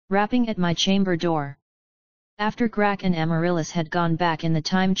rapping at my chamber door. After Grak and Amaryllis had gone back in the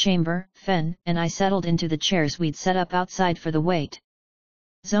time chamber, Fen and I settled into the chairs we'd set up outside for the wait.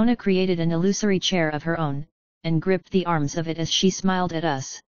 Zona created an illusory chair of her own, and gripped the arms of it as she smiled at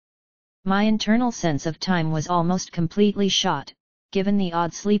us. My internal sense of time was almost completely shot, given the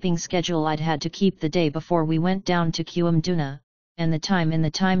odd sleeping schedule I'd had to keep the day before we went down to Kuamduna, and the time in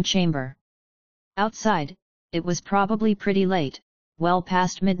the time chamber. Outside, it was probably pretty late, well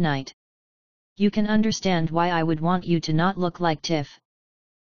past midnight. You can understand why I would want you to not look like Tiff?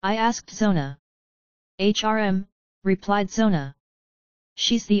 I asked Zona. HRM, replied Zona.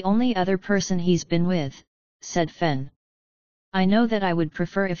 She's the only other person he's been with, said Fen. I know that I would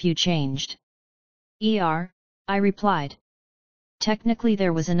prefer if you changed. I replied. Technically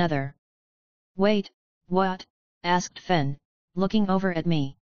there was another. Wait, what? Asked Fen, looking over at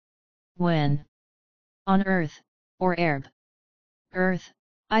me. When? On Earth, or Erb? Earth,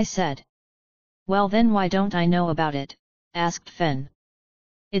 I said. Well then why don't I know about it? Asked Fen.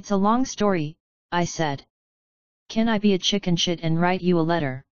 It's a long story, I said. Can I be a chicken shit and write you a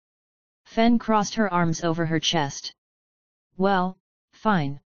letter? Fen crossed her arms over her chest. Well,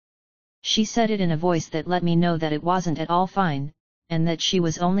 fine. She said it in a voice that let me know that it wasn't at all fine, and that she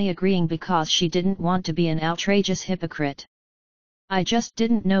was only agreeing because she didn't want to be an outrageous hypocrite. I just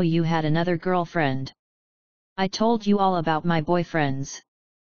didn't know you had another girlfriend. I told you all about my boyfriends.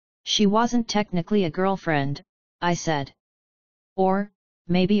 She wasn't technically a girlfriend, I said. Or,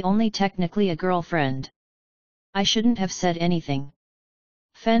 maybe only technically a girlfriend. I shouldn't have said anything.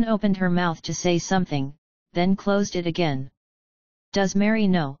 Fen opened her mouth to say something, then closed it again. Does Mary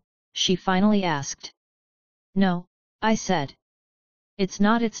know? She finally asked. No, I said. It's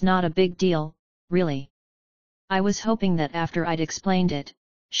not a big deal, really. I was hoping that after I'd explained it,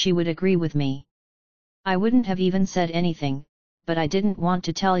 she would agree with me. I wouldn't have even said anything, but I didn't want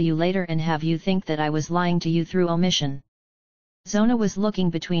to tell you later and have you think that I was lying to you through omission. Zona was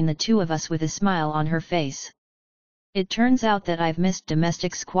looking between the two of us with a smile on her face. It turns out that I've missed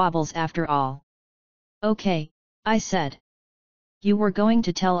domestic squabbles after all. Okay, I said. You were going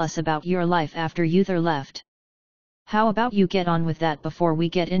to tell us about your life after Uther left. How about you get on with that before we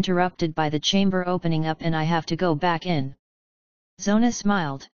get interrupted by the chamber opening up and I have to go back in? Zona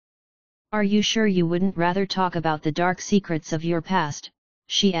smiled. Are you sure you wouldn't rather talk about the dark secrets of your past?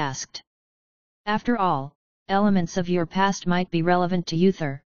 She asked. After all, elements of your past might be relevant to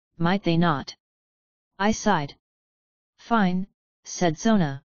Uther, might they not? I sighed. Fine, said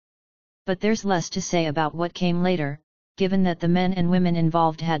Zona. But there's less to say about what came later, given that the men and women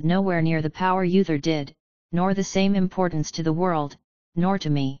involved had nowhere near the power Uther did, nor the same importance to the world, nor to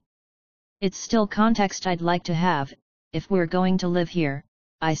me. It's still context I'd like to have, if we're going to live here,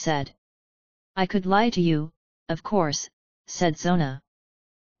 I said. I could lie to you, of course, said Zona.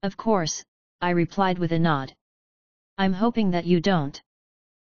 Of course, I replied with a nod. I'm hoping that you don't.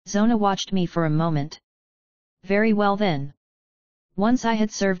 Zona watched me for a moment. Very well then. Once I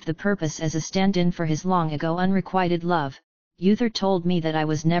had served the purpose as a stand-in for his long-ago unrequited love, Uther told me that I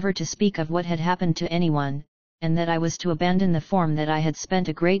was never to speak of what had happened to anyone, and that I was to abandon the form that I had spent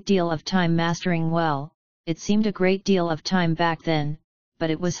a great deal of time mastering well. It seemed a great deal of time back then, but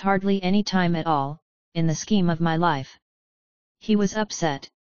it was hardly any time at all, in the scheme of my life. He was upset,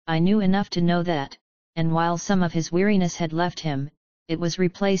 I knew enough to know that, and while some of his weariness had left him, it was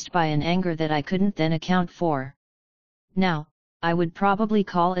replaced by an anger that I couldn't then account for. Now, I would probably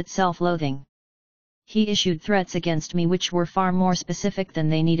call it self-loathing. He issued threats against me which were far more specific than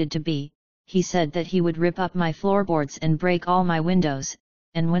they needed to be. He said that he would rip up my floorboards and break all my windows,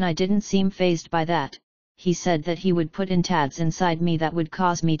 and when I didn't seem fazed by that, he said that he would put intads inside me that would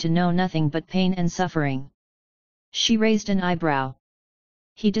cause me to know nothing but pain and suffering. She raised an eyebrow.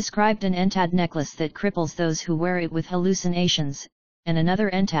 He described an entad necklace that cripples those who wear it with hallucinations, and another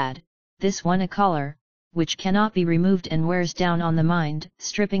entad, this one a collar, which cannot be removed and wears down on the mind,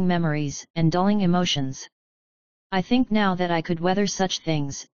 stripping memories and dulling emotions. I think now that I could weather such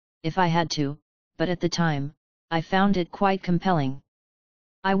things, if I had to, but at the time, I found it quite compelling.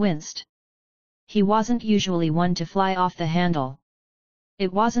 I winced. He wasn't usually one to fly off the handle.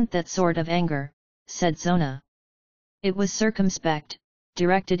 It wasn't that sort of anger, said Zona. It was circumspect,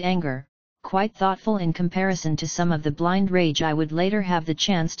 directed anger, quite thoughtful in comparison to some of the blind rage I would later have the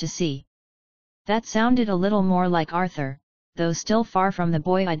chance to see. That sounded a little more like Arthur, though still far from the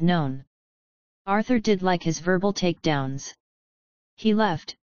boy I'd known. Arthur did like his verbal takedowns. He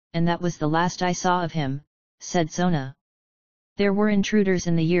left, and that was the last I saw of him, said Zona. There were intruders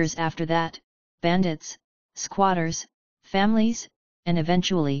in the years after that, bandits, squatters, families, and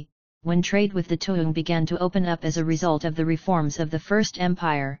eventually, when trade with the Tuong began to open up as a result of the reforms of the First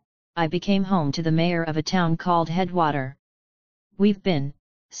Empire, I became home to the mayor of a town called Headwater. We've been,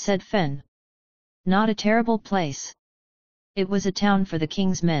 said Fen. Not a terrible place. It was a town for the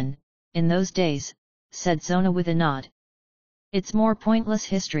king's men, in those days, said Zona with a nod. It's more pointless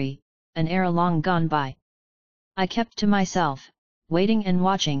history, an era long gone by. I kept to myself, waiting and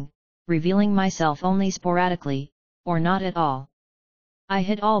watching, revealing myself only sporadically, or not at all. I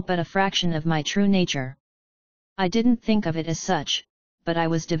hid all but a fraction of my true nature. I didn't think of it as such, but I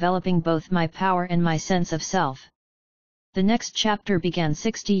was developing both my power and my sense of self. The next chapter began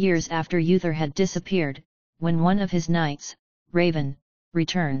 60 years after Uther had disappeared, when one of his knights, Raven,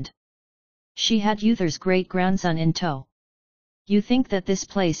 returned. She had Uther's great-grandson in tow. You think that this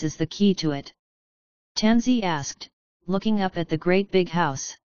place is the key to it? Tansy asked, looking up at the great big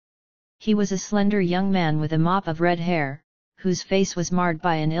house. He was a slender young man with a mop of red hair, whose face was marred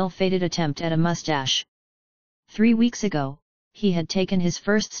by an ill-fated attempt at a mustache. 3 weeks ago, he had taken his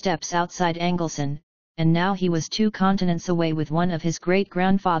first steps outside Angleson, and now he was 2 continents away with one of his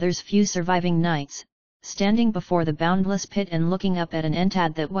great-grandfather's few surviving knights, standing before the boundless pit and looking up at an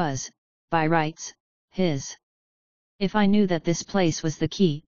Entad that was, by rights, his. If I knew that this place was the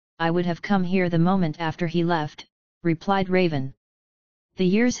key, I would have come here the moment after he left, replied Raven. The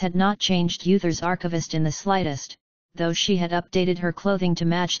years had not changed Uther's archivist in the slightest, though she had updated her clothing to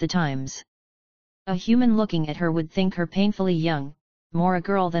match the times. A human looking at her would think her painfully young, more a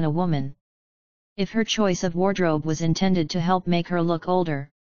girl than a woman. If her choice of wardrobe was intended to help make her look older,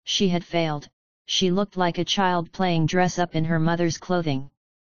 she had failed. She looked like a child playing dress-up in her mother's clothing.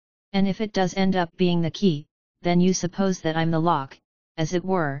 And if it does end up being the key, then you suppose that I'm the lock, as it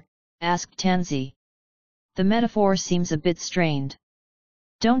were, asked Tansy. The metaphor seems a bit strained.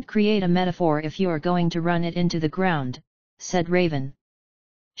 Don't create a metaphor if you're going to run it into the ground, said Raven.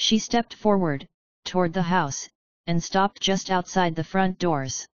 She stepped forward, toward the house, and stopped just outside the front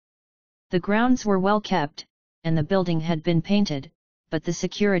doors. The grounds were well kept, and the building had been painted, but the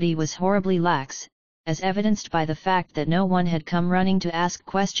security was horribly lax, as evidenced by the fact that no one had come running to ask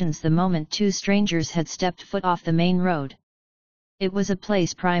questions the moment 2 strangers had stepped foot off the main road. It was a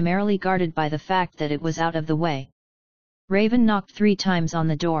place primarily guarded by the fact that it was out of the way. Raven knocked 3 times on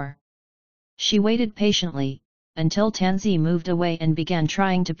the door. She waited patiently, until Tansy moved away and began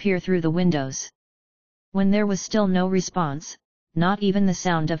trying to peer through the windows. When there was still no response, not even the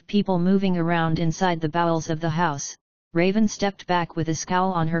sound of people moving around inside the bowels of the house, Raven stepped back with a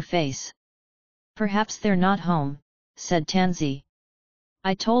scowl on her face. Perhaps they're not home, said Tansy.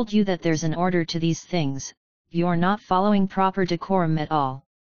 I told you that there's an order to these things, you're not following proper decorum at all.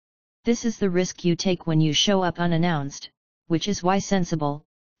 This is the risk you take when you show up unannounced, which is why sensible,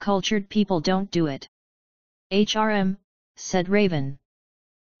 cultured people don't do it. HRM, said Raven.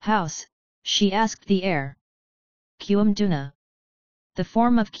 House, she asked the heir. Kuamduna. The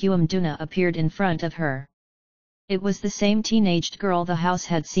form of Kuamduna appeared in front of her. It was the same teenaged girl the house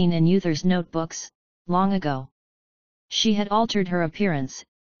had seen in Uther's notebooks, long ago. She had altered her appearance,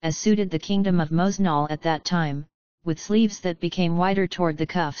 as suited the kingdom of Mosnal at that time, with sleeves that became wider toward the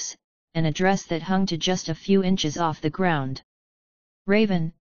cuffs, and a dress that hung to just a few inches off the ground.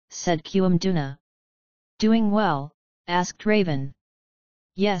 Raven, said Kuamduna. Doing well, asked Raven.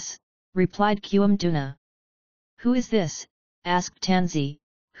 Yes, replied Kuamduna. Who is this, asked Tansy,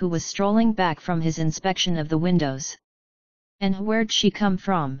 who was strolling back from his inspection of the windows. And where'd she come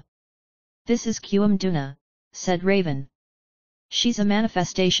from? This is Kuamduna, said Raven. She's a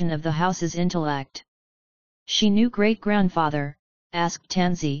manifestation of the house's intellect. She knew great-grandfather, asked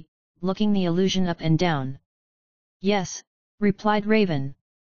Tansy, looking the illusion up and down. Yes, replied Raven.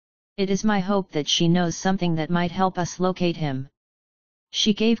 It is my hope that she knows something that might help us locate him.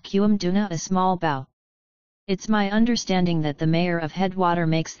 She gave Kuamduna a small bow. It's my understanding that the mayor of Headwater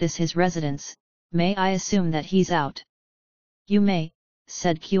makes this his residence. May I assume that he's out? You may,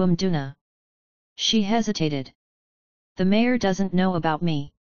 said Kuamduna. She hesitated. The mayor doesn't know about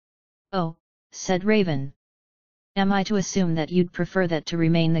me. Oh, said Raven. Am I to assume that you'd prefer that to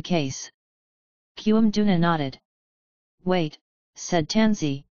remain the case? Kuamduna nodded. Wait, said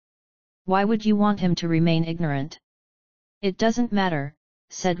Tansy. Why would you want him to remain ignorant? It doesn't matter,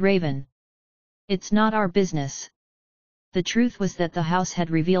 said Raven. It's not our business. The truth was that the house had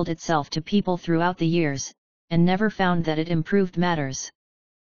revealed itself to people throughout the years, and never found that it improved matters.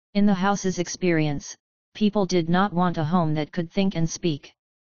 In the house's experience, people did not want a home that could think and speak.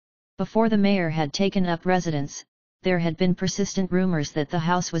 Before the mayor had taken up residence, there had been persistent rumors that the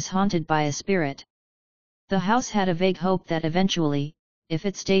house was haunted by a spirit. The house had a vague hope that eventually, if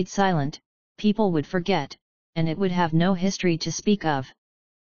it stayed silent, people would forget, and it would have no history to speak of.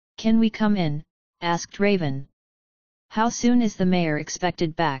 Can we come in? Asked Raven. How soon is the mayor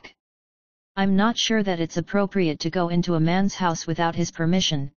expected back? I'm not sure that it's appropriate to go into a man's house without his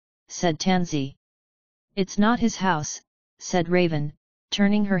permission, said Tansy. It's not his house, said Raven,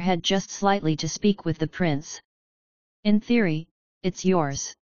 turning her head just slightly to speak with the prince. In theory, it's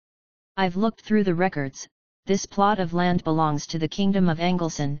yours. I've looked through the records. This plot of land belongs to the Kingdom of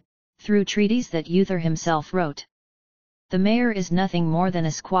Anglesey, through treaties that Uther himself wrote. The mayor is nothing more than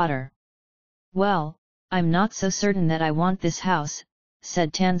a squatter. Well, I'm not so certain that I want this house,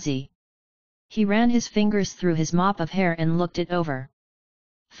 said Tansy. He ran his fingers through his mop of hair and looked it over.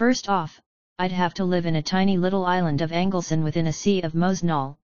 First off, I'd have to live in a tiny little island of Anglesey within a sea of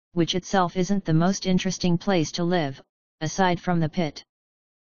Mosnall, which itself isn't the most interesting place to live, aside from the pit.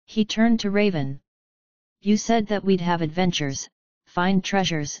 He turned to Raven. You said that we'd have adventures, find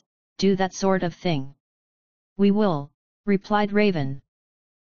treasures, do that sort of thing. We will, replied Raven.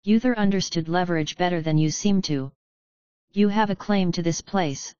 Uther understood leverage better than you seem to. You have a claim to this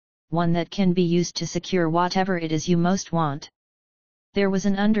place, one that can be used to secure whatever it is you most want. There was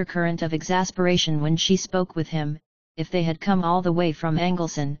an undercurrent of exasperation when she spoke with him. If they had come all the way from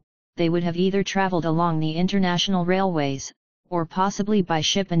Anglesey, they would have either travelled along the international railways, or possibly by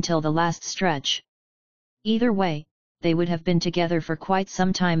ship until the last stretch. Either way, they would have been together for quite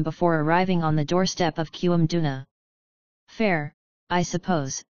some time before arriving on the doorstep of Cuamduna. Fair, I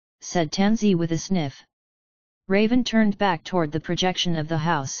suppose, said Tansy with a sniff. Raven turned back toward the projection of the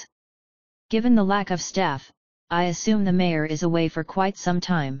house. Given the lack of staff, I assume the mayor is away for quite some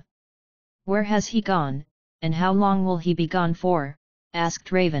time. Where has he gone, and how long will he be gone for?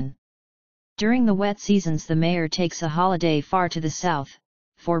 Asked Raven. During the wet seasons the mayor takes a holiday far to the south,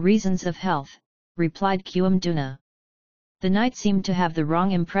 for reasons of health, replied Cuamduna. The knight seemed to have the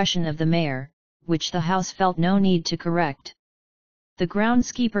wrong impression of the mayor, which the house felt no need to correct. The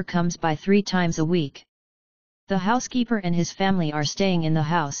groundskeeper comes by 3 times a week. The housekeeper and his family are staying in the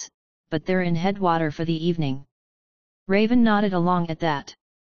house, but they're in Headwater for the evening. Raven nodded along at that.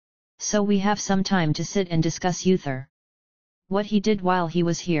 So we have some time to sit and discuss Uther. What he did while he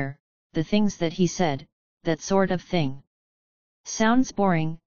was here, the things that he said, that sort of thing. Sounds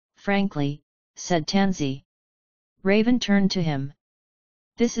boring, frankly, said Tansy. Raven turned to him.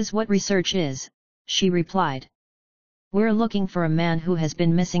 This is what research is, she replied. We're looking for a man who has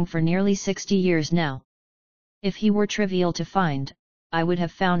been missing for nearly 60 years now. If he were trivial to find, I would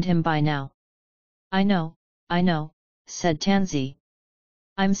have found him by now. I know, said Tansy.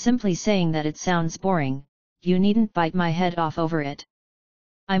 I'm simply saying that it sounds boring, you needn't bite my head off over it.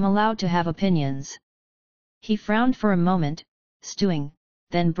 I'm allowed to have opinions. He frowned for a moment, stewing,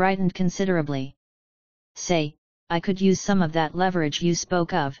 then brightened considerably. Say, I could use some of that leverage you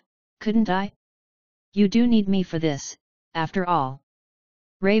spoke of, couldn't I? You do need me for this, after all.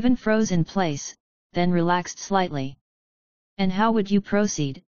 Raven froze in place, then relaxed slightly. And how would you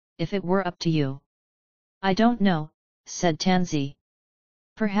proceed, if it were up to you? I don't know, said Tansy.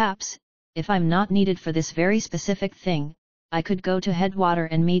 Perhaps, if I'm not needed for this very specific thing, I could go to Headwater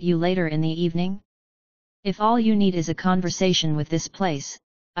and meet you later in the evening? If all you need is a conversation with this place,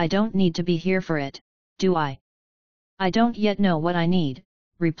 I don't need to be here for it, do I? I don't yet know what I need,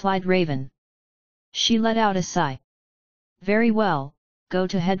 replied Raven. She let out a sigh. Very well, go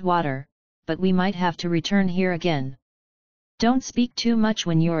to Headwater, but we might have to return here again. Don't speak too much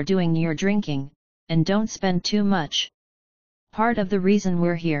when you're doing your drinking, and don't spend too much. Part of the reason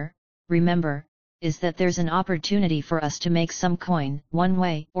we're here, remember, is that there's an opportunity for us to make some coin, one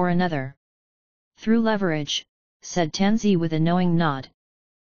way or another. Through leverage, said Tansy with a knowing nod.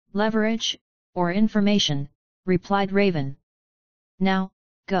 Leverage, or information, replied Raven. Now,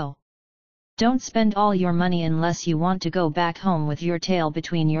 go. Don't spend all your money unless you want to go back home with your tail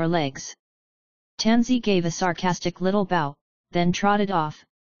between your legs. Tansy gave a sarcastic little bow, then trotted off,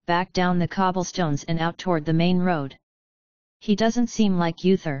 back down the cobblestones and out toward the main road. He doesn't seem like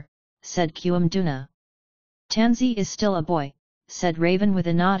Uther, said Cuamduna. Tansy is still a boy, said Raven with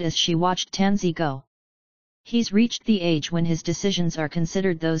a nod as she watched Tansy go. He's reached the age when his decisions are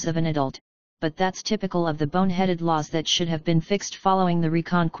considered those of an adult, but that's typical of the boneheaded laws that should have been fixed following the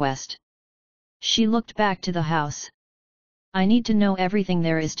Reconquest. She looked back to the house. I need to know everything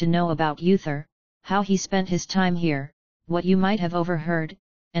there is to know about Uther, how he spent his time here, what you might have overheard,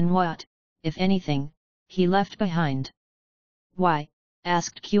 and what, if anything, he left behind. Why?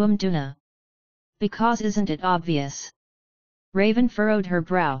 Asked Cuamduna. Because isn't it obvious? Raven furrowed her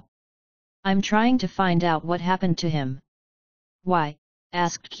brow. I'm trying to find out what happened to him. Why?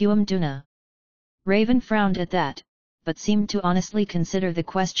 Asked Cuamduna. Raven frowned at that, but seemed to honestly consider the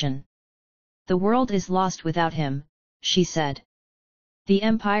question. The world is lost without him, she said. The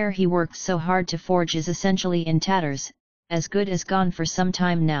empire he worked so hard to forge is essentially in tatters, as good as gone for some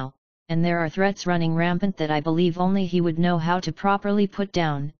time now, and there are threats running rampant that I believe only he would know how to properly put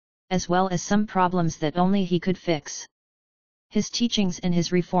down, as well as some problems that only he could fix. His teachings and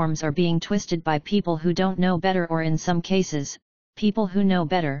his reforms are being twisted by people who don't know better, or in some cases, people who know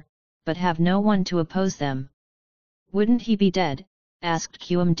better, but have no one to oppose them. Wouldn't he be dead? Asked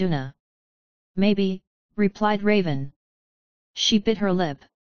Qumduna. Maybe, replied Raven. She bit her lip.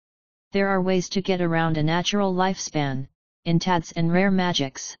 There are ways to get around a natural lifespan, intads and rare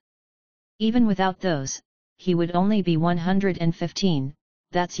magics. Even without those, he would only be 115,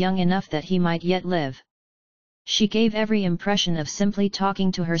 that's young enough that he might yet live. She gave every impression of simply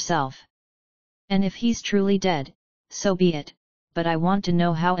talking to herself. And if he's truly dead, so be it, but I want to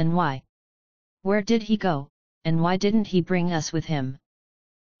know how and why. Where did he go, and why didn't he bring us with him?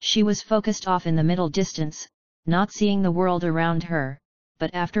 She was focused off in the middle distance, not seeing the world around her,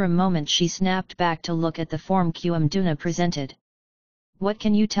 but after a moment she snapped back to look at the form Qumduna presented. What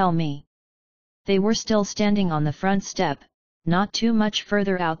can you tell me? They were still standing on the front step, not too much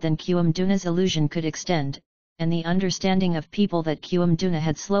further out than Qumduna's illusion could extend, and the understanding of people that Qumduna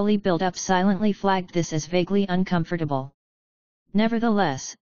had slowly built up silently flagged this as vaguely uncomfortable.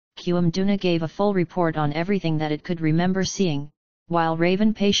 Nevertheless, Qumduna gave a full report on everything that it could remember seeing, while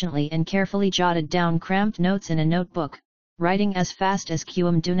Raven patiently and carefully jotted down cramped notes in a notebook, writing as fast as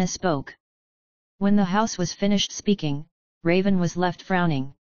Qumduna spoke. When the house was finished speaking, Raven was left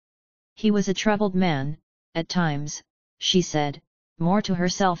frowning. He was a troubled man, at times, she said, more to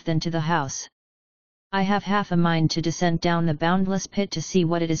herself than to the house. I have half a mind to descend down the boundless pit to see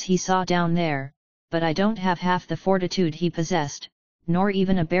what it is he saw down there, but I don't have half the fortitude he possessed, nor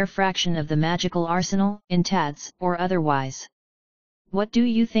even a bare fraction of the magical arsenal, intads or otherwise. What do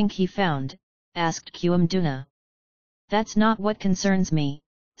you think he found? Asked Qumduna. That's not what concerns me,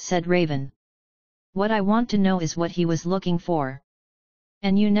 said Raven. What I want to know is what he was looking for.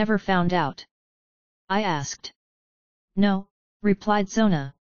 And you never found out? I asked. No, replied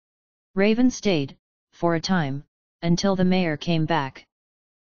Zona. Raven stayed, for a time, until the mayor came back.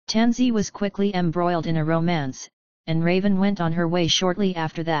 Tansy was quickly embroiled in a romance, and Raven went on her way shortly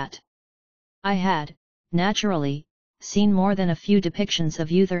after that. I had, naturally, seen more than a few depictions of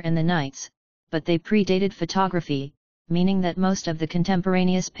Uther and the Knights, but they predated photography, meaning that most of the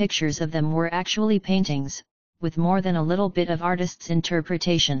contemporaneous pictures of them were actually paintings, with more than a little bit of artist's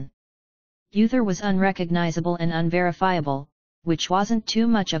interpretation. Uther was unrecognizable and unverifiable, which wasn't too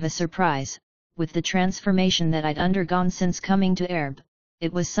much of a surprise. With the transformation that I'd undergone since coming to Erb,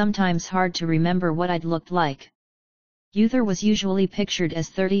 it was sometimes hard to remember what I'd looked like. Uther was usually pictured as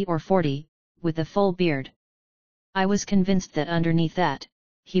 30 or 40, with a full beard. I was convinced that underneath that,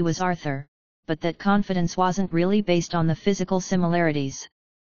 he was Arthur, but that confidence wasn't really based on the physical similarities.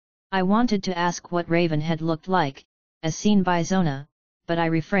 I wanted to ask what Raven had looked like, as seen by Zona, but I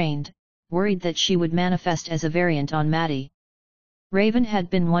refrained, worried that she would manifest as a variant on Maddie. Raven had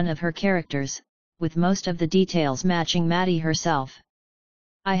been one of her characters, with most of the details matching Maddie herself.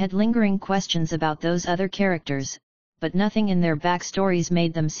 I had lingering questions about those other characters, but nothing in their backstories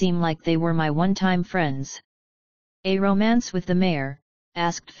made them seem like they were my one-time friends. A romance with the mayor?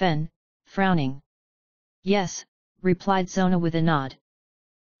 Asked Fen, frowning. Yes, replied Zona with a nod.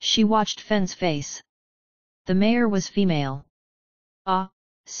 She watched Fen's face. The mayor was female. Ah,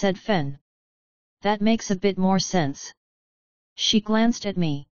 said Fen. That makes a bit more sense. She glanced at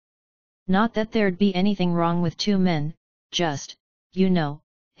me. Not that there'd be anything wrong with two men, just,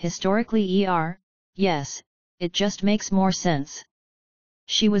 historically yes, it just makes more sense.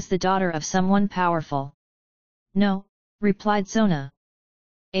 She was the daughter of someone powerful. No, replied Zona.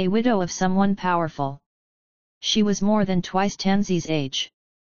 A widow of someone powerful. She was more than twice Tansy's age.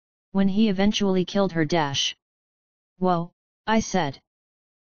 When he eventually killed her. Whoa, I said.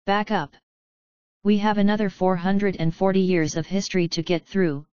 Back up. We have another 440 years of history to get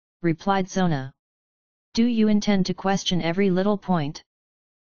through, replied Zona. Do you intend to question every little point?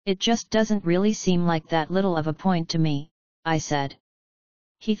 It just doesn't really seem like that little of a point to me, I said.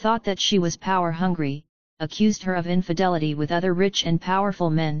 He thought that she was power-hungry, accused her of infidelity with other rich and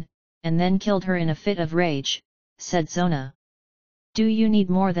powerful men, and then killed her in a fit of rage, said Zona. Do you need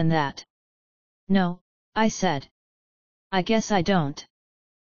more than that? No, I said. I guess I don't.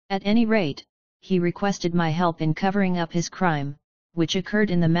 At any rate, he requested my help in covering up his crime, which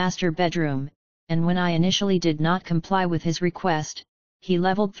occurred in the master bedroom, and when I initially did not comply with his request, he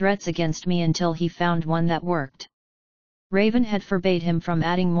leveled threats against me until he found one that worked. Raven had forbade him from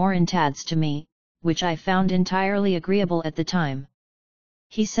adding more intads to me, which I found entirely agreeable at the time.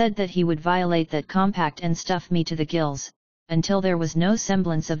 He said that he would violate that compact and stuff me to the gills, until there was no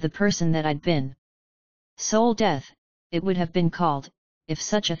semblance of the person that I'd been. Soul death, it would have been called, if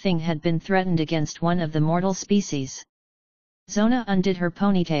such a thing had been threatened against one of the mortal species. Zona undid her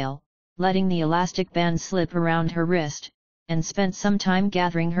ponytail, letting the elastic band slip around her wrist, and spent some time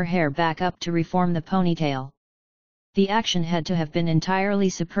gathering her hair back up to reform the ponytail. The action had to have been entirely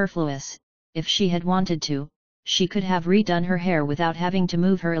superfluous. If she had wanted to, she could have redone her hair without having to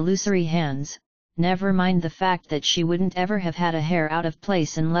move her illusory hands, never mind the fact that she wouldn't ever have had a hair out of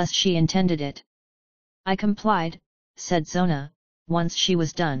place unless she intended it. I complied, said Zona, once she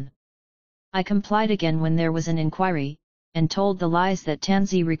was done. I complied again when there was an inquiry, and told the lies that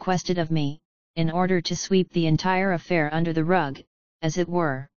Tansy requested of me, in order to sweep the entire affair under the rug, as it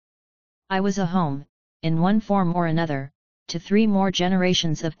were. I was a home, in one form or another, to 3 more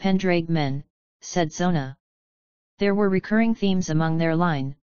generations of Pendraig men, said Zona. There were recurring themes among their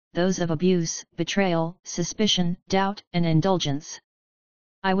line, those of abuse, betrayal, suspicion, doubt, and indulgence.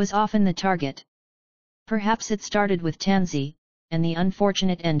 I was often the target. Perhaps it started with Tansy, and the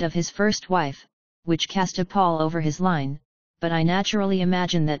unfortunate end of his first wife, which cast a pall over his line, but I naturally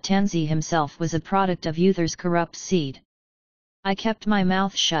imagine that Tansy himself was a product of Uther's corrupt seed. I kept my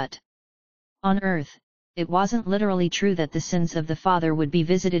mouth shut. On earth, it wasn't literally true that the sins of the father would be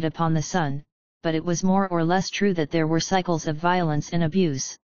visited upon the son, but it was more or less true that there were cycles of violence and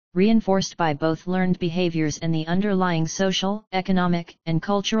abuse, reinforced by both learned behaviors and the underlying social, economic, and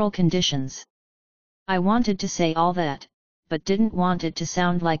cultural conditions. I wanted to say all that, but didn't want it to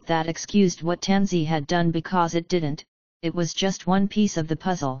sound like that excused what Tansy had done, because it didn't. It was just one piece of the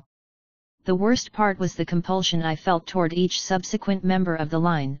puzzle. The worst part was the compulsion I felt toward each subsequent member of the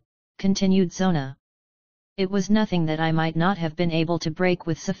line, continued Zona. It was nothing that I might not have been able to break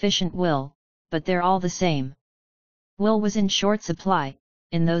with sufficient will, but they're all the same. Will was in short supply,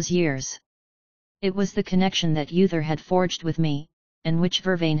 in those years. It was the connection that Uther had forged with me, and which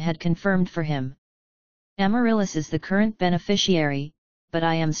Vervain had confirmed for him. Amaryllis is the current beneficiary, but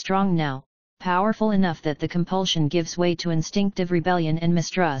I am strong now, powerful enough that the compulsion gives way to instinctive rebellion and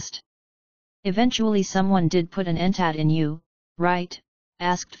mistrust. Eventually someone did put an entad in you, right?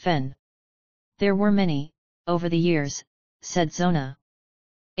 Asked Fen. There were many, over the years, said Zona.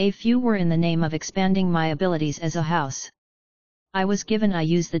 A few were in the name of expanding my abilities as a house. I was given, I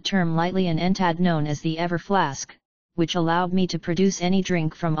use the term lightly, an entad known as the Ever Flask, which allowed me to produce any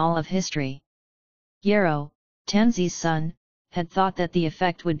drink from all of history. Yarrow, Tansy's son, had thought that the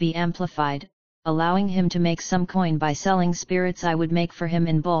effect would be amplified, allowing him to make some coin by selling spirits I would make for him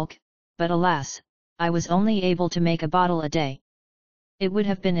in bulk, but alas, I was only able to make a bottle a day. It would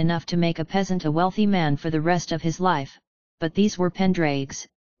have been enough to make a peasant a wealthy man for the rest of his life, but these were Pendraigs,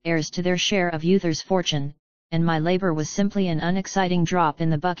 heirs to their share of Uther's fortune, and my labor was simply an unexciting drop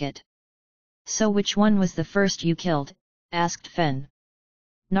in the bucket. So which one was the first you killed? Asked Fen.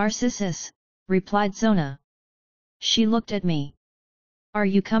 Narcissus, replied Zona. She looked at me. Are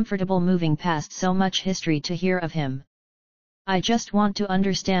you comfortable moving past so much history to hear of him? I just want to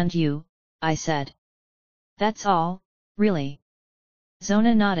understand you, I said. That's all, really.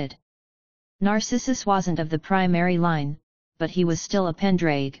 Zona nodded. Narcissus wasn't of the primary line, but he was still a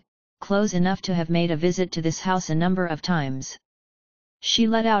Pendraig, close enough to have made a visit to this house a number of times. She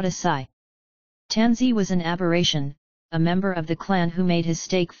let out a sigh. Tansy was an aberration, a member of the clan who made his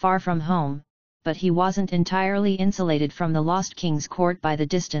stake far from home, but he wasn't entirely insulated from the Lost King's court by the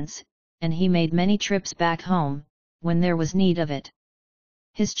distance, and he made many trips back home, when there was need of it.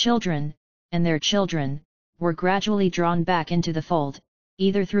 His children, and their children, were gradually drawn back into the fold,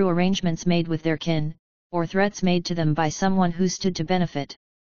 either through arrangements made with their kin, or threats made to them by someone who stood to benefit.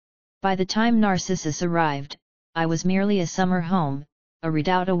 By the time Narcissus arrived, I was merely a summer home, a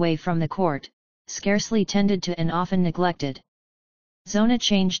redoubt away from the court, scarcely tended to and often neglected. Zona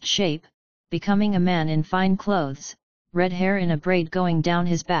changed shape, becoming a man in fine clothes, red hair in a braid going down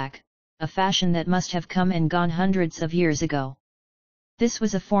his back, a fashion that must have come and gone hundreds of years ago. This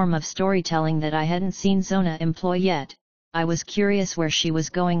was a form of storytelling that I hadn't seen Zona employ yet. I was curious where she was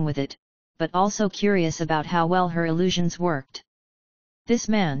going with it, but also curious about how well her illusions worked. This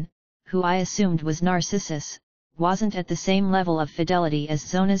man, who I assumed was Narcissus, wasn't at the same level of fidelity as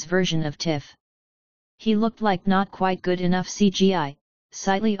Zona's version of Tiff. He looked like not quite good enough CGI,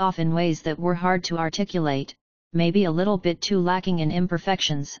 slightly off in ways that were hard to articulate, maybe a little bit too lacking in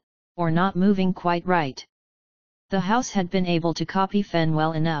imperfections, or not moving quite right. The house had been able to copy Fen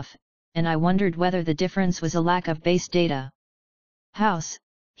well enough, and I wondered whether the difference was a lack of base data. House,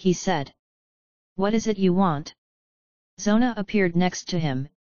 he said. What is it you want? Zona appeared next to him,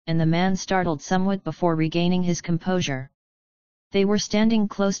 and the man startled somewhat before regaining his composure. They were standing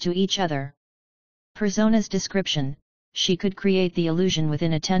close to each other. Per Zona's description, she could create the illusion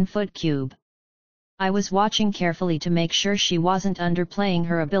within a 10-foot cube. I was watching carefully to make sure she wasn't underplaying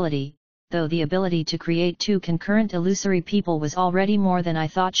her ability, though the ability to create 2 concurrent illusory people was already more than I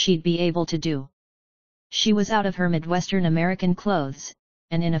thought she'd be able to do. She was out of her Midwestern American clothes,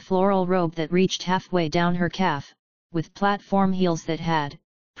 and in a floral robe that reached halfway down her calf, with platform heels that had,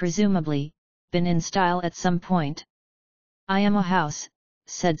 presumably, been in style at some point. "I am a house,"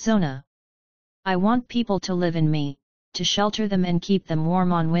 said Zona. "I want people to live in me, to shelter them and keep them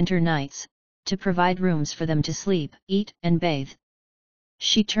warm on winter nights, to provide rooms for them to sleep, eat, and bathe."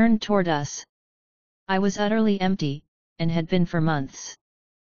 She turned toward us. I was utterly empty, and had been for months.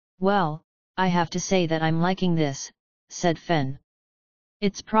 "Well, I have to say that I'm liking this," said Fen.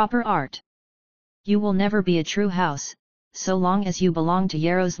 "It's proper art. You will never be a true house, so long as you belong to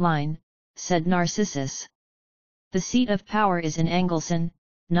Yarrow's line," said Narcissus. "The seat of power is in Angleson,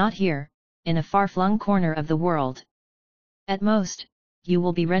 not here, in a far-flung corner of the world. At most, you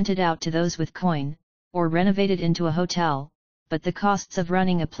will be rented out to those with coin, or renovated into a hotel, but the costs of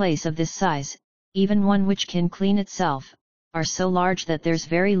running a place of this size, even one which can clean itself, are so large that there's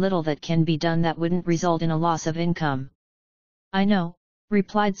very little that can be done that wouldn't result in a loss of income." "I know,"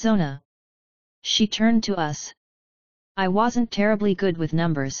 replied Zona. She turned to us. "I wasn't terribly good with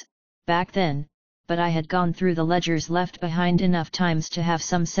numbers, back then, but I had gone through the ledgers left behind enough times to have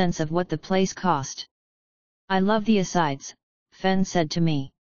some sense of what the place cost." "I love the asides," Fen said to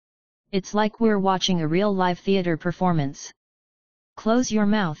me. "It's like we're watching a real live theater performance." "Close your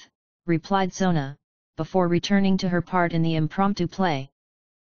mouth," replied Zona, before returning to her part in the impromptu play.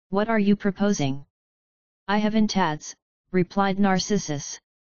 "What are you proposing?" "I have intads," replied Narcissus.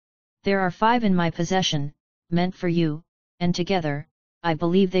 "There are 5 in my possession, meant for you, and together, I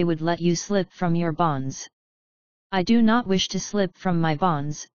believe they would let you slip from your bonds." "I do not wish to slip from my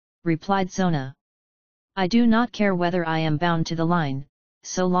bonds," replied Zona. "I do not care whether I am bound to the line,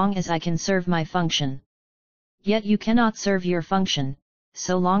 so long as I can serve my function." "Yet you cannot serve your function,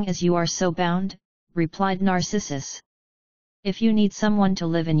 so long as you are so bound," replied Narcissus. "If you need someone to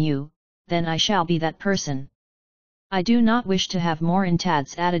live in you, then I shall be that person." "I do not wish to have more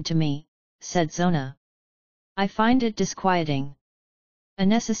intads added to me," said Zona. "I find it disquieting." "A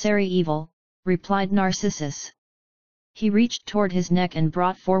necessary evil," replied Narcissus. He reached toward his neck and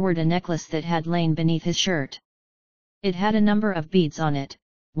brought forward a necklace that had lain beneath his shirt. It had a number of beads on it,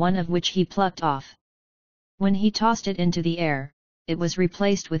 one of which he plucked off. When he tossed it into the air, it was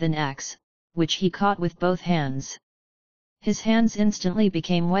replaced with an axe, which he caught with both hands. His hands instantly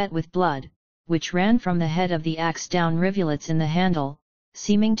became wet with blood, which ran from the head of the axe down rivulets in the handle,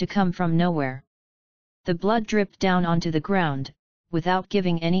 seeming to come from nowhere. The blood dripped down onto the ground, without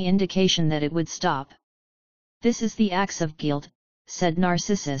giving any indication that it would stop. "This is the axe of guilt," said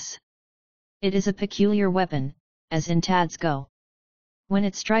Narcissus. "It is a peculiar weapon, as intads go. When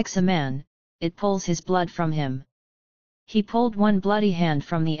it strikes a man, it pulls his blood from him." He pulled one bloody hand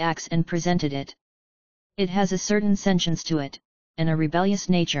from the axe and presented it. "It has a certain sentience to it, and a rebellious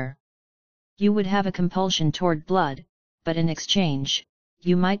nature. You would have a compulsion toward blood, but in exchange,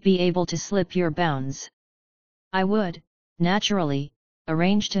 you might be able to slip your bounds." "I would, naturally,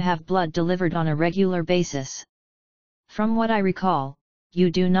 arrange to have blood delivered on a regular basis. From what I recall, you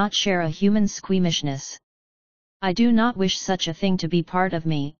do not share a human squeamishness." "I do not wish such a thing to be part of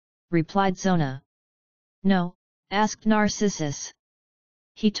me," replied Zona. "No?" asked Narcissus.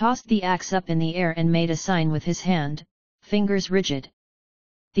 He tossed the axe up in the air and made a sign with his hand, fingers rigid.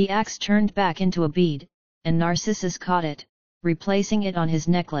 The axe turned back into a bead, and Narcissus caught it, replacing it on his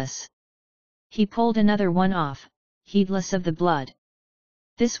necklace. He pulled another one off, heedless of the blood.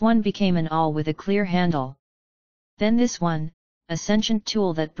 This one became an awl with a clear handle. Then this one, a sentient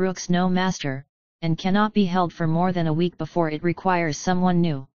tool that brooks no master, and cannot be held for more than a week before it requires someone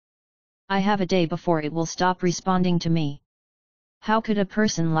new. I have a day before it will stop responding to me." "How could a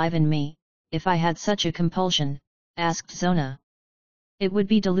person liven me, if I had such a compulsion?" asked Zona. "It would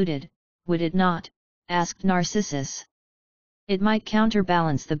be diluted, would it not?" asked Narcissus. "It might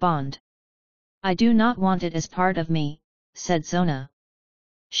counterbalance the bond." "I do not want it as part of me," said Zona.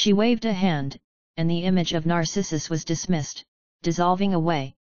 She waved a hand, and the image of Narcissus was dismissed, dissolving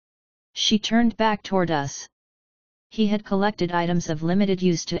away. She turned back toward us. He had collected items of limited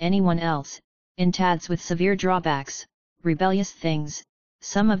use to anyone else, intads with severe drawbacks, rebellious things,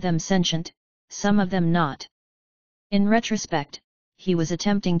 some of them sentient, some of them not. In retrospect, he was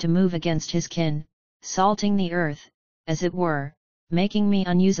attempting to move against his kin, salting the earth, as it were, making me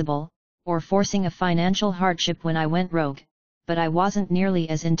unusable, or forcing a financial hardship when I went rogue, but I wasn't nearly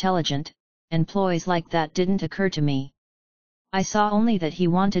as intelligent, and ploys like that didn't occur to me. I saw only that he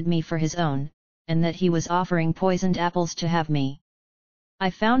wanted me for his own, and that he was offering poisoned apples to have me. I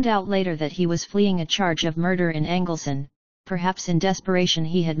found out later that he was fleeing a charge of murder in Anglesey. Perhaps in desperation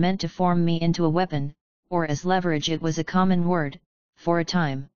he had meant to form me into a weapon, or as leverage it was a common word, for a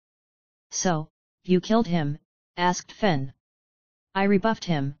time. So, you killed him? Asked Fen. I rebuffed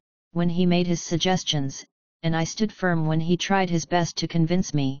him, when he made his suggestions, and I stood firm when he tried his best to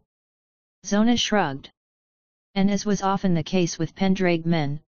convince me. Zona shrugged. And as was often the case with Pendraig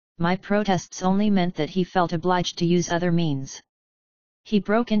men, my protests only meant that he felt obliged to use other means. He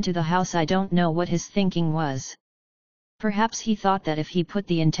broke into the house. I don't know what his thinking was. Perhaps he thought that if he put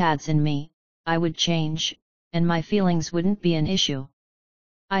the intads in me, I would change, and my feelings wouldn't be an issue.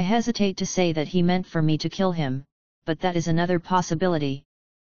 I hesitate to say that he meant for me to kill him, but that is another possibility.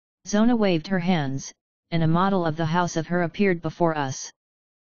 Zona waved her hands, and a model of the house of her appeared before us.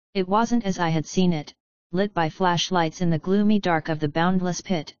 It wasn't as I had seen it, lit by flashlights in the gloomy dark of the boundless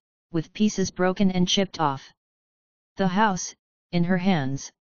pit, with pieces broken and chipped off. The house, in her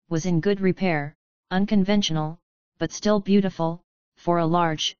hands, was in good repair, unconventional, but still beautiful, for a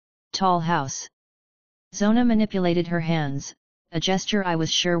large, tall house. Zona manipulated her hands, a gesture I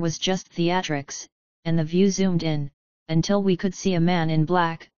was sure was just theatrics, and the view zoomed in, until we could see a man in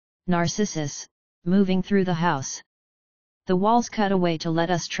black, Narcissus, moving through the house. The walls cut away to let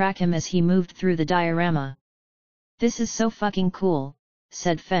us track him as he moved through the diorama. "This is so fucking cool,"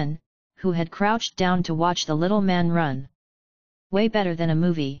 said Fen, who had crouched down to watch the little man run. "Way better than a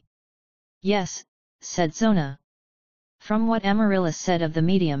movie." "Yes," said Zona. "From what Amaryllis said of the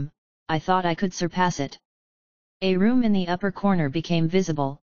medium, I thought I could surpass it." A room in the upper corner became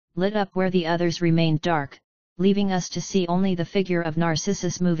visible, lit up where the others remained dark, leaving us to see only the figure of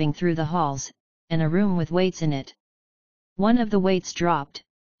Narcissus moving through the halls, and a room with weights in it. One of the weights dropped,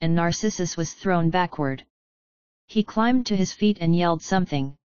 and Narcissus was thrown backward. He climbed to his feet and yelled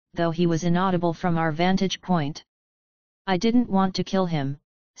something, though he was inaudible from our vantage point. "I didn't want to kill him,"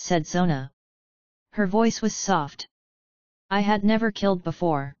 said Zona. Her voice was soft. "I had never killed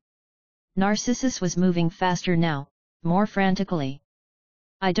before." Narcissus was moving faster now, more frantically.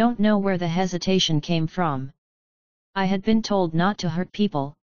 I don't know where the hesitation came from. I had been told not to hurt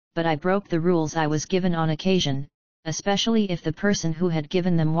people, but I broke the rules I was given on occasion, especially if the person who had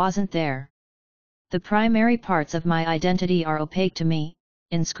given them wasn't there. The primary parts of my identity are opaque to me,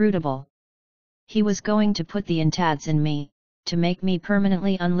 inscrutable. He was going to put the intads in me, to make me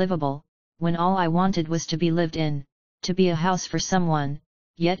permanently unlivable, when all I wanted was to be lived in, to be a house for someone,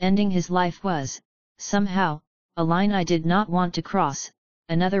 yet ending his life was, somehow, a line I did not want to cross.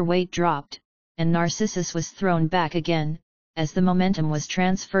 Another weight dropped, and Narcissus was thrown back again, as the momentum was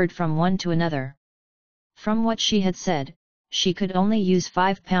transferred from one to another. From what she had said, she could only use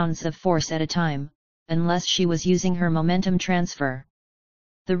 5 pounds of force at a time, unless she was using her momentum transfer.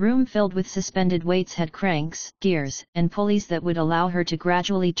 The room filled with suspended weights had cranks, gears, and pulleys that would allow her to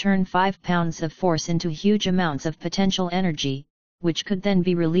gradually turn 5 pounds of force into huge amounts of potential energy, which could then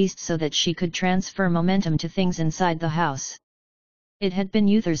be released so that she could transfer momentum to things inside the house. It had been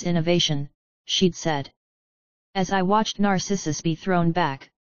Uther's innovation, she'd said. As I watched Narcissus be thrown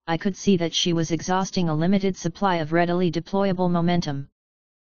back, I could see that she was exhausting a limited supply of readily deployable momentum.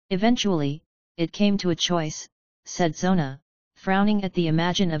 "Eventually, it came to a choice," said Zona, frowning at the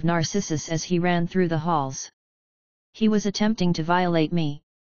image of Narcissus as he ran through the halls. "He was attempting to violate me.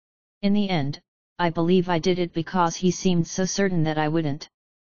 In the end, I believe I did it because he seemed so certain that I wouldn't."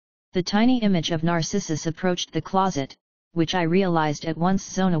 The tiny image of Narcissus approached the closet, which I realized at once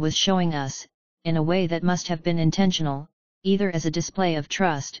Zona was showing us, in a way that must have been intentional, either as a display of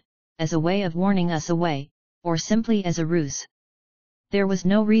trust, as a way of warning us away, or simply as a ruse. There was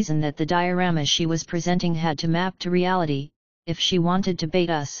no reason that the diorama she was presenting had to map to reality, if she wanted to bait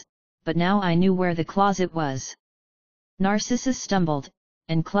us, but now I knew where the closet was. Narcissus stumbled,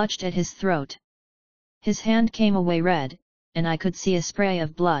 and clutched at his throat. His hand came away red, and I could see a spray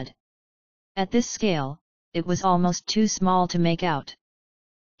of blood. At this scale, it was almost too small to make out.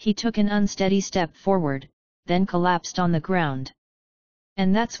 He took an unsteady step forward, then collapsed on the ground.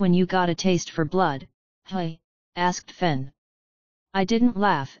 "And that's when you got a taste for blood, hey?" asked Fen. I didn't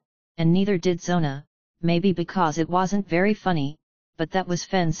laugh, and neither did Zona, maybe because it wasn't very funny, but that was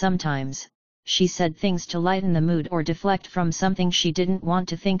Fen sometimes. She said things to lighten the mood or deflect from something she didn't want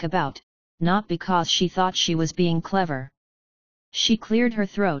to think about, not because she thought she was being clever. She cleared her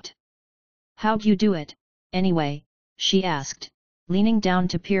throat. "How'd you do it, anyway?" she asked, leaning down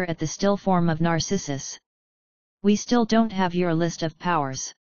to peer at the still form of Narcissus. "We still don't have your list of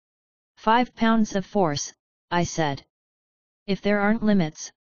powers." 5 pounds of force, I said. "If there aren't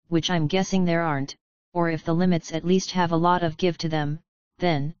limits, which I'm guessing there aren't, or if the limits at least have a lot of give to them,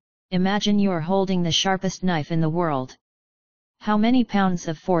 then, Imagine you're holding the sharpest knife in the world. How many pounds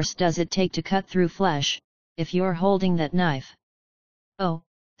of force does it take to cut through flesh, if you're holding that knife? Oh,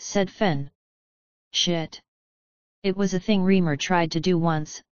 said Fen. Shit. It was a thing Remer tried to do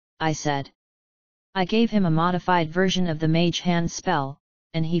once, I said. I gave him a modified version of the mage hand spell,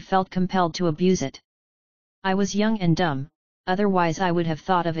 and he felt compelled to abuse it. I was young and dumb, otherwise I would have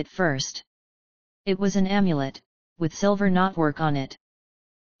thought of it first. It was an amulet, with silver knotwork on it.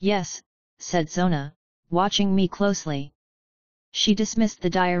 Yes, said Zona, watching me closely. She dismissed the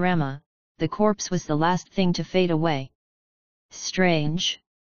diorama, the corpse was the last thing to fade away. Strange.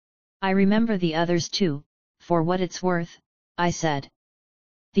 I remember the others too, for what it's worth, I said.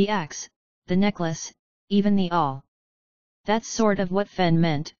 The axe, the necklace, even the awl. That's sort of what Fen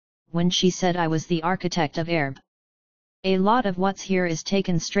meant, when she said I was the architect of Erb. A lot of what's here is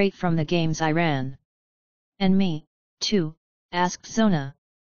taken straight from the games I ran. And me, too, asked Zona.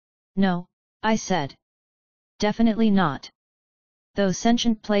 No, I said. Definitely not. Those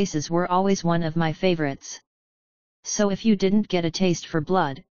sentient places were always one of my favorites. So if you didn't get a taste for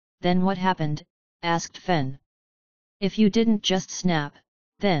blood, then what happened? Asked Fen. If you didn't just snap,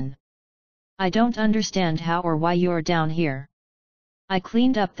 then... I don't understand how or why you're down here. I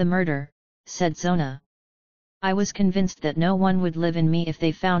cleaned up the murder, said Zona. I was convinced that no one would live in me if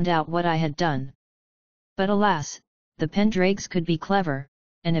they found out what I had done. But alas, the Pendrakes could be clever,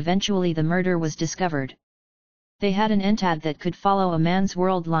 and eventually the murder was discovered. They had an entad that could follow a man's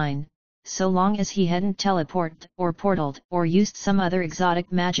world line, so long as he hadn't teleported or portaled or used some other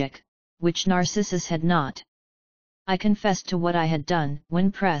exotic magic, which Narcissus had not. I confessed to what I had done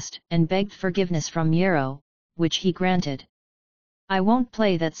when pressed and begged forgiveness from Yarrow, which he granted. I won't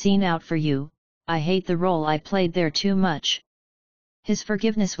play that scene out for you, I hate the role I played there too much. His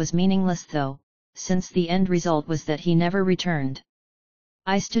forgiveness was meaningless though, since the end result was that he never returned.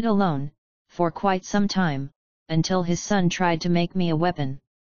 I stood alone, for quite some time, until his son tried to make me a weapon.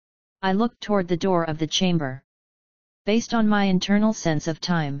 I looked toward the door of the chamber. Based on my internal sense of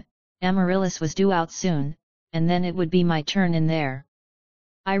time, Amaryllis was due out soon, and then it would be my turn in there.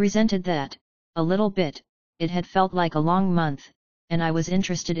 I resented that, a little bit, it had felt like a long month, and I was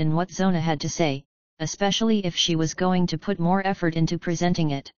interested in what Zona had to say, especially if she was going to put more effort into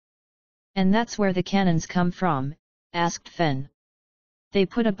presenting it. And that's where the cannons come from, asked Fen. They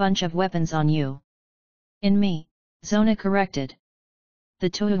put a bunch of weapons on you. In me, Zona corrected. The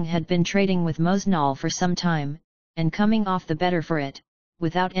Toong had been trading with Mosnal for some time, and coming off the better for it,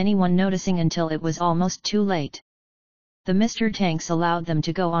 without anyone noticing until it was almost too late. The Mr. Tanks allowed them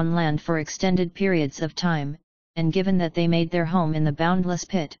to go on land for extended periods of time, and given that they made their home in the boundless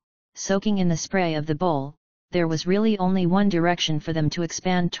pit, soaking in the spray of the bowl, there was really only one direction for them to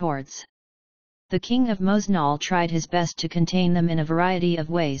expand towards. The King of Mosnal tried his best to contain them in a variety of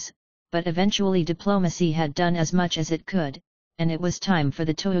ways, but eventually diplomacy had done as much as it could, and it was time for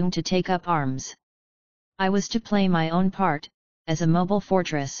the Toong to take up arms. I was to play my own part, as a mobile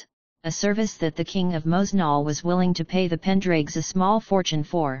fortress, a service that the King of Mosnal was willing to pay the Pendrakes a small fortune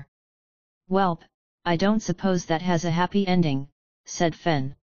for. Welp, I don't suppose that has a happy ending, said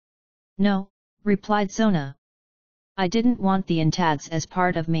Fen. No, replied Zona. I didn't want the entads as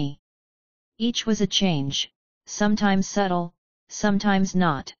part of me. Each was a change, sometimes subtle, sometimes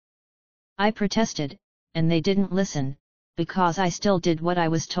not. I protested, and they didn't listen, because I still did what I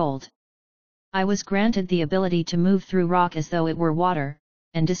was told. I was granted the ability to move through rock as though it were water,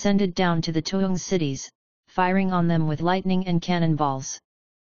 and descended down to the Toong cities, firing on them with lightning and cannonballs.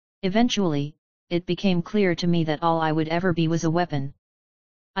 Eventually, it became clear to me that all I would ever be was a weapon.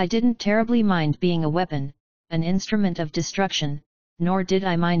 I didn't terribly mind being a weapon, an instrument of destruction, nor did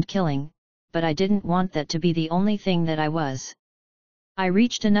I mind killing, but I didn't want that to be the only thing that I was. I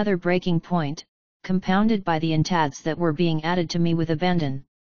reached another breaking point, compounded by the entads that were being added to me with abandon.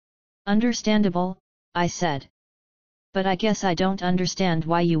 Understandable, I said. But I guess I don't understand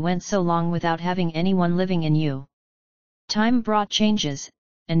why you went so long without having anyone living in you. Time brought changes,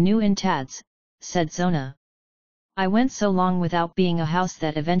 and new entads, said Zona. I went so long without being a house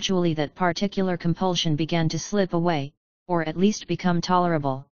that eventually that particular compulsion began to slip away, or at least become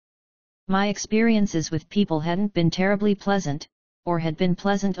tolerable. My experiences with people hadn't been terribly pleasant, or had been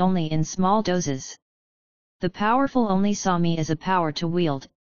pleasant only in small doses. The powerful only saw me as a power to wield,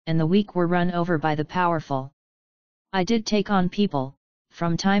 and the weak were run over by the powerful. I did take on people,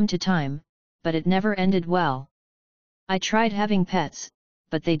 from time to time, but it never ended well. I tried having pets,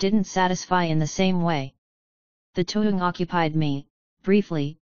 but they didn't satisfy in the same way. The Toong occupied me,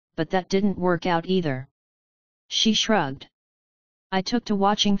 briefly, but that didn't work out either. She shrugged. I took to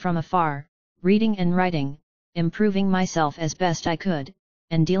watching from afar, reading and writing, improving myself as best I could,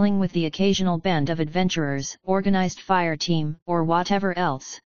 and dealing with the occasional band of adventurers, organized fire team, or whatever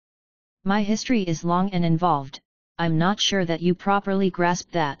else. My history is long and involved. I'm not sure that you properly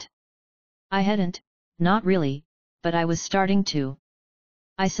grasped that. I hadn't, not really, but I was starting to.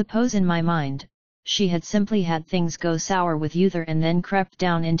 I suppose in my mind, she had simply had things go sour with Uther and then crept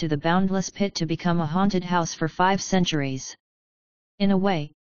down into the boundless pit to become a haunted house for 5 centuries. In a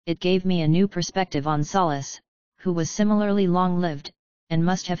way, it gave me a new perspective on Solace, who was similarly long-lived, and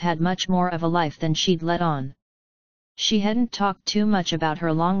must have had much more of a life than she'd let on. She hadn't talked too much about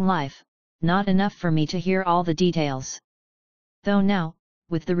her long life, not enough for me to hear all the details. Though now,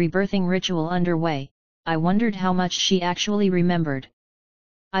 with the rebirthing ritual underway, I wondered how much she actually remembered.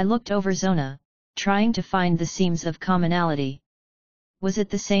 I looked over Zona, trying to find the seams of commonality. Was it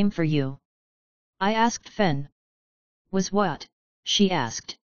the same for you? I asked Fen. Was what? She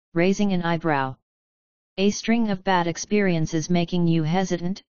asked, raising an eyebrow. A string of bad experiences making you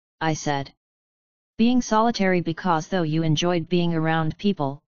hesitant, I said. Being solitary because though you enjoyed being around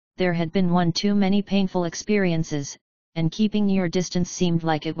people, there had been one too many painful experiences, and keeping your distance seemed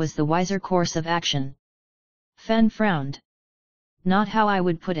like it was the wiser course of action. Fen frowned. Not how I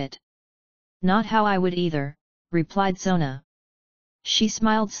would put it. Not how I would either, replied Zona. She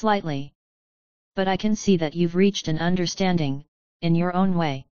smiled slightly. But I can see that you've reached an understanding, in your own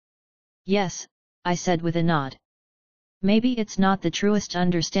way. Yes, I said with a nod. Maybe it's not the truest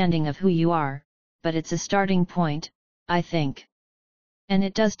understanding of who you are, but it's a starting point, I think. And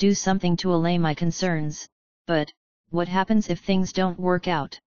it does do something to allay my concerns, but, what happens if things don't work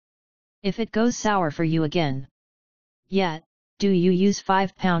out? If it goes sour for you again? Yet, do you use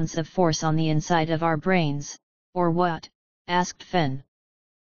 5 pounds of force on the inside of our brains, or what? Asked Fen.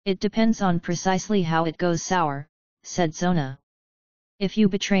 It depends on precisely how it goes sour, said Zona. If you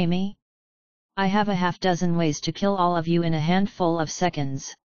betray me? I have a half-dozen ways to kill all of you in a handful of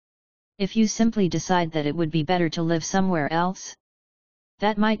seconds. If you simply decide that it would be better to live somewhere else?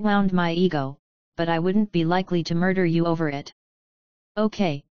 That might wound my ego, but I wouldn't be likely to murder you over it.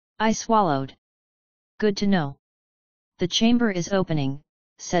 Okay, I swallowed. Good to know. The chamber is opening,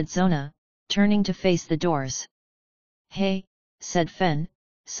 said Zona, turning to face the doors. Hey, said Fen,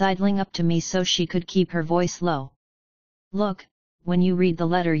 sidling up to me so she could keep her voice low. Look, when you read the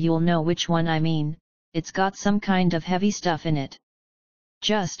letter you'll know which one I mean, it's got some kind of heavy stuff in it.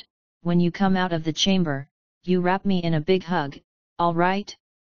 Just, when you come out of the chamber, you wrap me in a big hug, all right?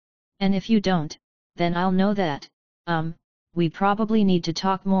 And if you don't, then I'll know that, we probably need to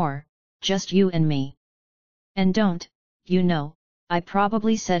talk more, just you and me. And don't, you know, I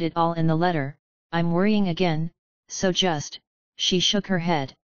probably said it all in the letter, I'm worrying again, so just, she shook her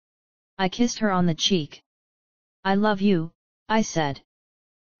head. I kissed her on the cheek. I love you, I said.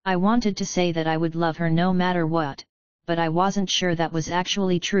 I wanted to say that I would love her no matter what, but I wasn't sure that was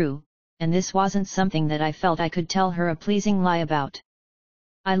actually true, and this wasn't something that I felt I could tell her a pleasing lie about.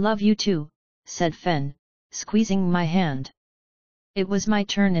 I love you too, said Fen, squeezing my hand. It was my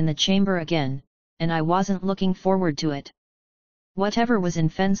turn in the chamber again, and I wasn't looking forward to it. Whatever was in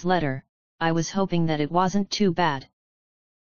Fen's letter, I was hoping that it wasn't too bad.